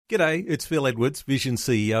G'day, it's Phil Edwards, Vision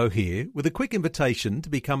CEO here, with a quick invitation to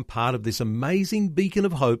become part of this amazing beacon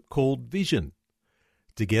of hope called Vision.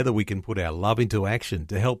 Together we can put our love into action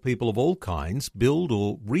to help people of all kinds build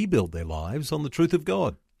or rebuild their lives on the truth of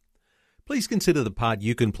God. Please consider the part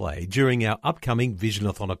you can play during our upcoming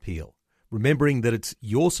Visionathon appeal, remembering that it's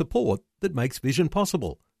your support that makes Vision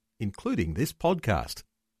possible, including this podcast.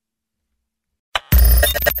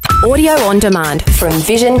 Audio on demand from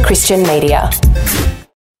Vision Christian Media.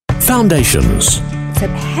 Foundations. So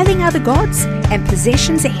having other gods and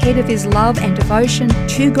possessions ahead of his love and devotion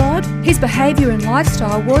to God, his behaviour and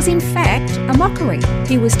lifestyle was in fact a mockery.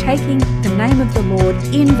 He was taking the name of the Lord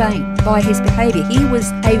in vain by his behaviour. He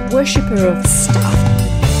was a worshipper of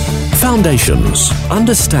stuff. Foundations.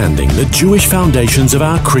 Understanding the Jewish foundations of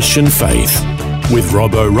our Christian faith. With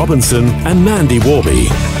Robbo Robinson and Mandy Warby.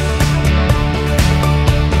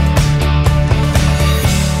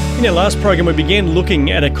 In our last program, we began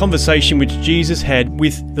looking at a conversation which Jesus had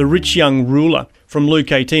with the rich young ruler from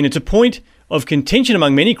Luke 18. It's a point of contention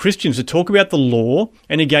among many Christians to talk about the law.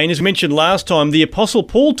 And again, as mentioned last time, the Apostle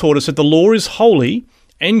Paul taught us that the law is holy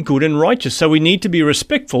and good and righteous. So we need to be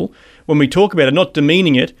respectful when we talk about it, not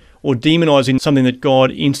demeaning it or demonising something that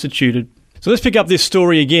God instituted. So let's pick up this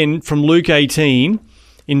story again from Luke 18.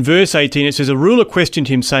 In verse 18, it says, "A ruler questioned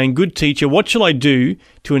him, saying, 'Good teacher, what shall I do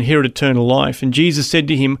to inherit eternal life?' And Jesus said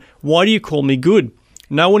to him, 'Why do you call me good?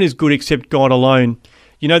 No one is good except God alone.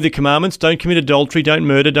 You know the commandments: don't commit adultery, don't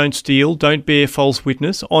murder, don't steal, don't bear false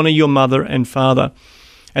witness, honour your mother and father.'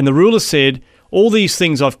 And the ruler said, 'All these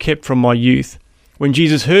things I've kept from my youth.' When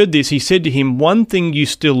Jesus heard this, he said to him, 'One thing you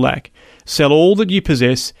still lack. Sell all that you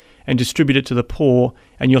possess and distribute it to the poor,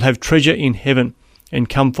 and you'll have treasure in heaven. And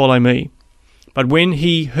come follow me.' But when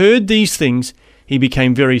he heard these things, he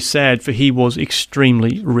became very sad, for he was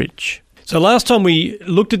extremely rich." So last time we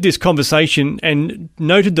looked at this conversation and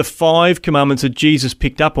noted the 5 commandments that Jesus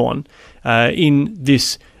picked up on in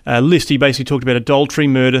this list. He basically talked about adultery,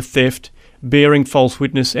 murder, theft, bearing false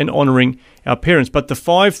witness, and honouring our parents. But the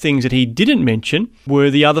 5 things that he didn't mention were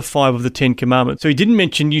the other 5 of the 10 commandments. So he didn't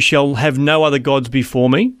mention, "You shall have no other gods before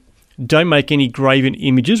me. Don't make any graven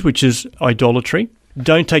images," which is idolatry.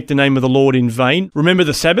 "Don't take the name of the Lord in vain. Remember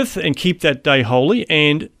the Sabbath and keep that day holy,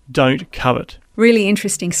 and don't covet." Really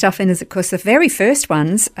interesting stuff. And of course, the very first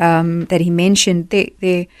ones that he mentioned,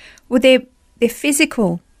 they're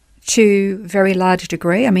physical to a very large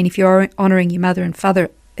degree. I mean, if you're honouring your mother and father,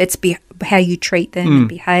 it's how you treat them and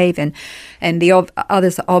behave, and the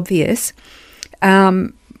others are obvious.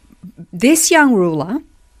 This young ruler,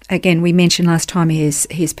 again, we mentioned last time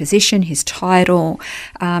his position, his title.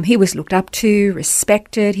 He was looked up to,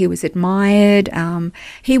 respected, he was admired.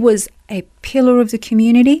 He was a pillar of the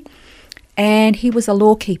community, and he was a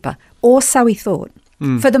lawkeeper, or so he thought,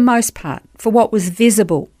 for the most part. For what was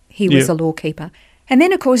visible, he was a lawkeeper. And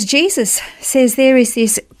then, of course, Jesus says there is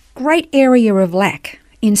this great area of lack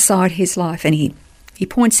inside his life, and he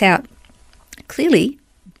points out clearly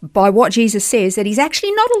by what Jesus says that he's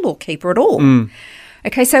actually not a lawkeeper at all.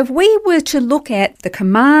 Okay, so if we were to look at the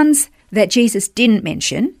commands that Jesus didn't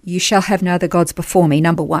mention, "You shall have no other gods before me,"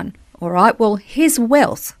 number 1. All right, well, his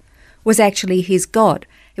wealth was actually his God.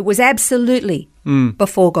 It was absolutely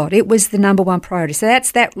before God. It was the number 1 priority. So that's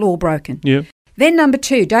that law broken. Yeah. Then number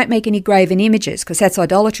 2, don't make any graven images, because that's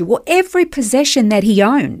idolatry. Well, every possession that he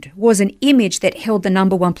owned was an image that held the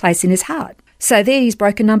number 1 place in his heart. So there he's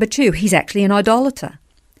broken number 2. He's actually an idolater.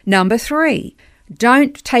 Number 3,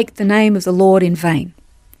 don't take the name of the Lord in vain.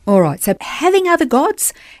 All right, so having other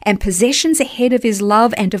gods and possessions ahead of his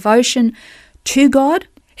love and devotion to God,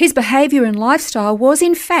 his behaviour and lifestyle was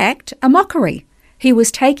in fact a mockery. He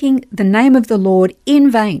was taking the name of the Lord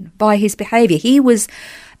in vain by his behaviour. He was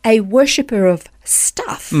a worshipper of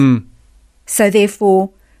stuff. So therefore,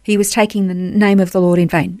 he was taking the name of the Lord in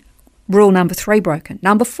vain. Rule number 3 broken.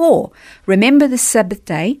 Number 4, remember the Sabbath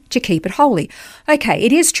day to keep it holy. Okay,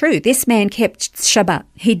 it is true. This man kept Shabbat.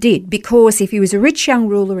 He did, because if he was a rich young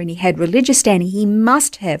ruler and he had religious standing, he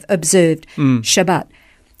must have observed Shabbat.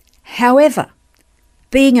 However,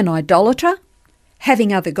 being an idolater,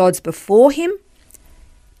 having other gods before him,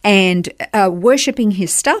 and worshipping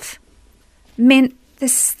his stuff meant the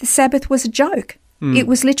Sabbath was a joke. It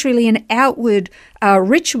was literally an outward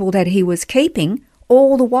ritual that he was keeping.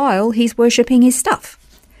 All the while, he's worshipping his stuff.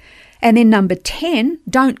 And then number 10,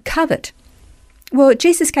 don't covet. Well,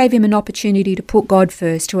 Jesus gave him an opportunity to put God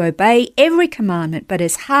first, to obey every commandment, but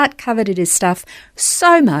his heart coveted his stuff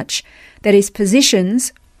so much that his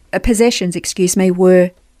possessions,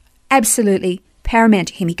 were absolutely paramount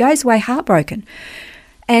to him. He goes away heartbroken.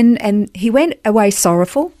 And he went away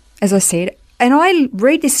sorrowful, as I said, And I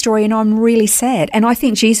read this story and I'm really sad. And I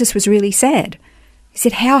think Jesus was really sad. He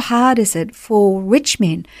said, how hard is it for rich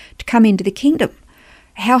men to come into the kingdom?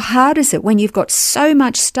 How hard is it when you've got so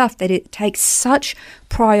much stuff that it takes such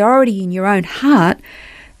priority in your own heart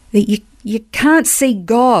that you can't see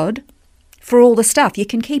God for all the stuff. You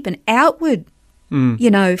can keep an outward,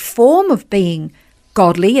 form of being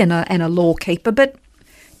godly and a law keeper, but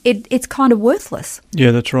it's kind of worthless.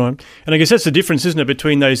 Yeah, that's right. And I guess that's the difference, isn't it,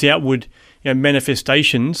 between those outward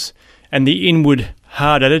manifestations and the inward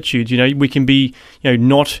hard attitudes. We can be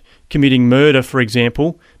not committing murder, for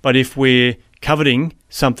example, but if we're coveting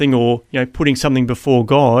something or putting something before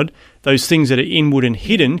God, those things that are inward and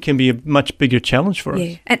hidden can be a much bigger challenge for us.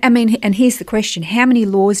 Yeah, and here's the question: how many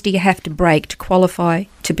laws do you have to break to qualify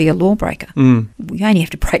to be a lawbreaker? You only have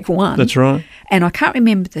to break one. That's right. And I can't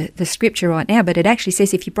remember the scripture right now, but it actually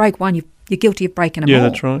says if you break one, you're guilty of breaking them all. Yeah,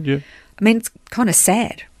 that's right. Yeah. I mean, it's kind of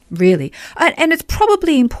sad, really. And it's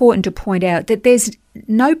probably important to point out that there's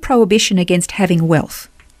no prohibition against having wealth.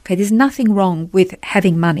 Okay, there's nothing wrong with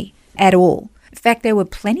having money at all. In fact, there were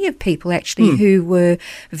plenty of people actually who were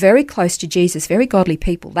very close to Jesus, very godly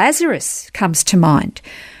people. Lazarus comes to mind,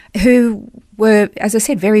 who were, as I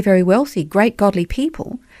said, very, very wealthy, great godly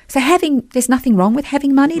people. So there's nothing wrong with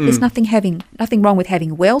having money. There's nothing wrong with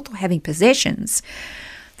having wealth or having possessions.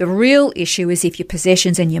 The real issue is if your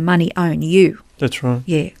possessions and your money own you. That's right.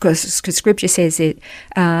 Yeah, because Scripture says it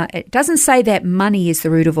doesn't say that money is the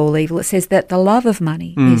root of all evil. It says that the love of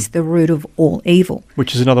money is the root of all evil.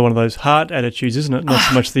 Which is another one of those heart attitudes, isn't it? Not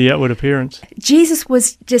so much the outward appearance. Jesus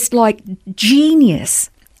was just like genius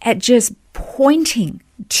at just pointing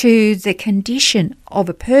to the condition of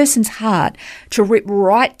a person's heart to rip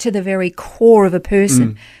right to the very core of a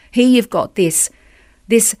person. Here you've got this,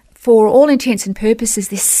 for all intents and purposes,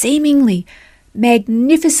 this seemingly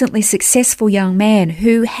magnificently successful young man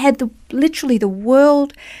who had literally the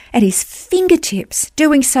world at his fingertips,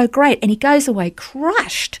 doing so great, and he goes away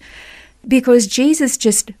crushed because Jesus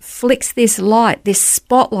just flicks this light, this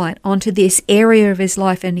spotlight onto this area of his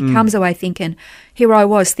life, and he comes away thinking, here I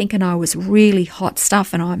was thinking I was really hot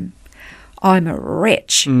stuff and I'm a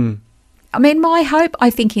wretch. I mean, my hope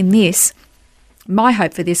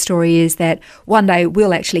for this story is that one day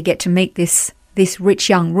we'll actually get to meet this rich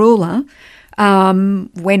young ruler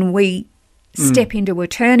when we step into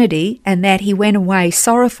eternity, and that he went away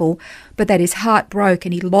sorrowful, but that his heart broke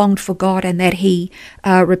and he longed for God, and that he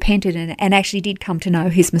repented and actually did come to know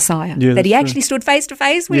his Messiah, that he actually stood face to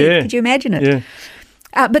face with. Yeah. Could you imagine it?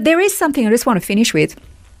 Yeah. But there is something I just want to finish with,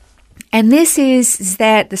 and this is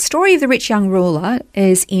that the story of the rich young ruler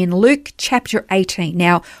is in Luke chapter 18.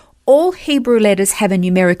 Now, all Hebrew letters have a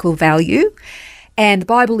numerical value, and the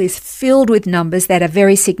Bible is filled with numbers that are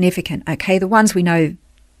very significant, okay? The ones we know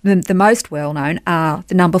the most well-known are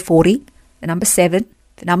the number 40, the number 7,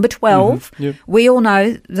 the number 12. Yep. We all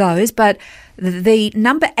know those, but the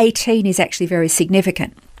number 18 is actually very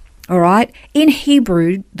significant, all right? In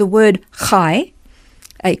Hebrew, the word chai,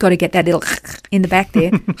 you've got to get that little in the back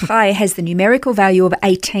there, chai has the numerical value of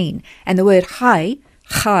 18, and the word chai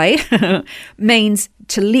means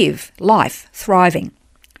to live, life, thriving.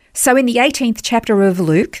 So in the 18th chapter of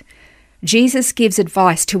Luke, Jesus gives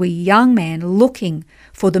advice to a young man looking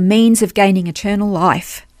for the means of gaining eternal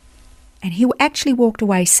life, and he actually walked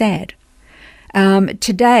away sad.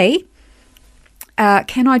 Today,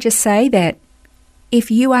 can I just say that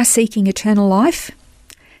if you are seeking eternal life,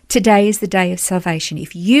 today is the day of salvation.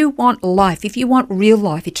 If you want life, if you want real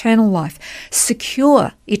life, eternal life,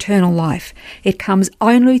 secure eternal life, it comes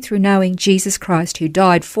only through knowing Jesus Christ, who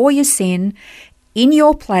died for your sin in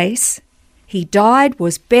your place. He died,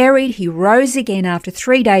 was buried, he rose again after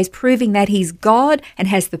 3 days, proving that he's God and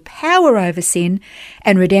has the power over sin,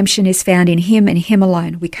 and redemption is found in him and him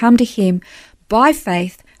alone. We come to him by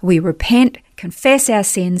faith, we repent, confess our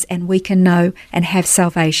sins, and we can know and have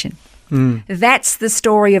salvation. That's the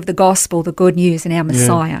story of the gospel, the good news, and our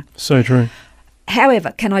Messiah. Yeah, so true.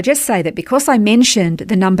 However, can I just say that because I mentioned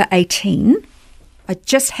the number 18, I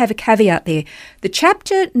just have a caveat there. The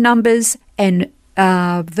chapter numbers and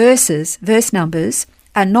verse numbers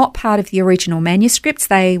are not part of the original manuscripts.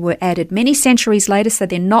 They were added many centuries later, so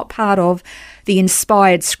they're not part of the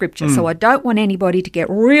inspired scripture. So I don't want anybody to get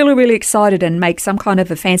really, really excited and make some kind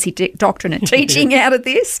of a fancy doctrine and teaching out of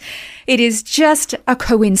this. It is just a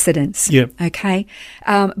coincidence, okay?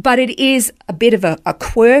 But it is a bit of a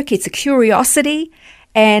quirk. It's a curiosity,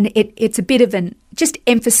 and it's a bit of just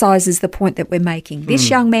emphasises the point that we're making. This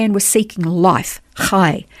young man was seeking life,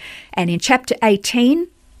 chai. And in chapter 18,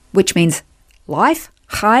 which means life,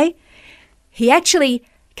 chai, he actually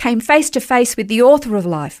came face to face with the author of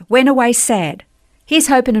life, went away sad. He's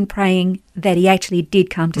hoping and praying that he actually did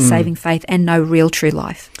come to saving faith and know real true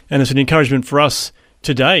life. And it's an encouragement for us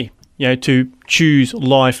today, to choose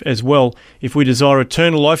life as well. If we desire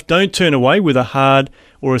eternal life, don't turn away with a hard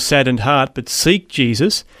or a saddened heart, but seek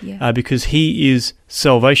Jesus because he is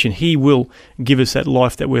salvation. He will give us that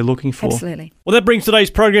life that we're looking for. Absolutely. Well, that brings today's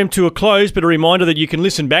program to a close, but a reminder that you can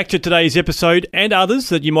listen back to today's episode and others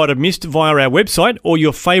that you might have missed via our website or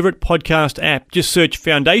your favourite podcast app. Just search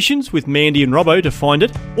Foundations with Mandy and Robbo to find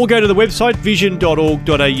it, or go to the website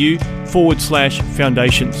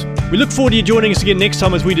vision.org.au/foundations. We look forward to you joining us again next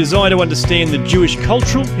time as we desire to understand the Jewish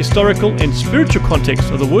cultural, historical and spiritual context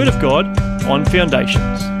of the Word of God on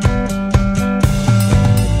Foundations.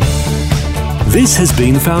 This has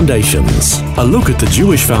been Foundations, a look at the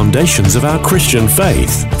Jewish foundations of our Christian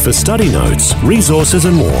faith. For study notes, resources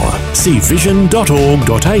and more, see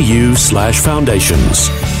vision.org.au/foundations.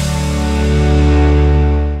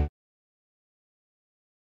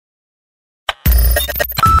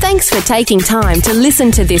 Thanks for taking time to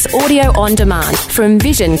listen to this audio on demand from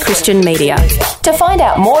Vision Christian Media. To find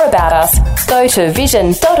out more about us, go to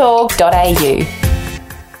vision.org.au.